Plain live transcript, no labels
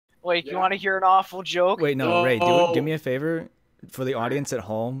Wait, you Yeah. want to hear an awful joke? Wait, no, Ray, do No. me a favor for the audience at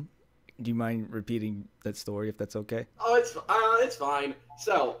home. Do you mind repeating that story if that's okay? Oh, it's fine.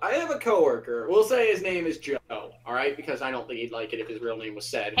 So I have a coworker. We'll say his name is Joe. All right, because I don't think he'd like it if his real name was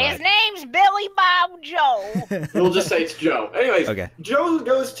said. His But name's Billy Bob Joe. we'll just say it's Joe. Anyways, Okay. Joe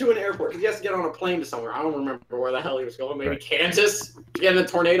goes to an airport because he has to get on a plane to somewhere. I don't remember where the hell he was going. Maybe Right. Kansas to get in a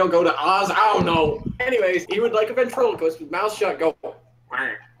tornado, go to Oz. I don't know. Anyways, he would like a ventriloquist with mouth shut, go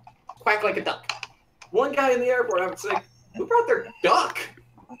quack, quack like a duck. One guy in the airport, I would say, who brought their duck?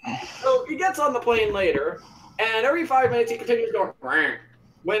 So he gets on the plane later, and every 5 minutes he continues going quack.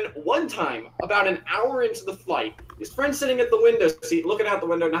 When one time, about an hour into the flight, his friend's sitting at the window seat, looking out the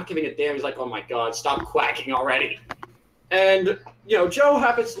window, not giving a damn. He's like, "Oh my god, stop quacking already!" And Joe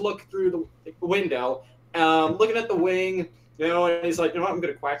happens to look through the window, looking at the wing, and he's like, "You know what? I'm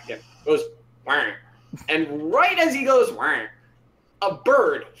gonna quack again." Goes, "Wah." And right as he goes, "Wah," a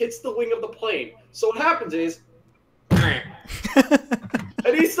bird hits the wing of the plane. So what happens is, "Wah."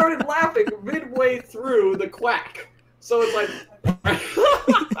 And he started laughing midway through the quack. So it's like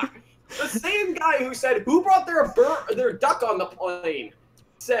the same guy who said, "Who brought their duck on the plane?"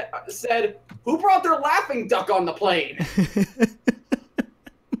 said, "Who brought their laughing duck on the plane?"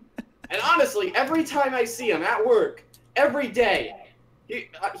 And honestly, every time I see him at work, every day,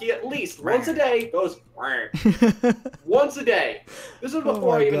 he at least once a day goes "Wah." Once a day. This was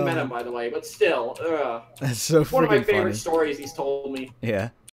before my I even met God. him, by the way, but still, That's so one of my freaking favorite funny. stories he's told me. Yeah.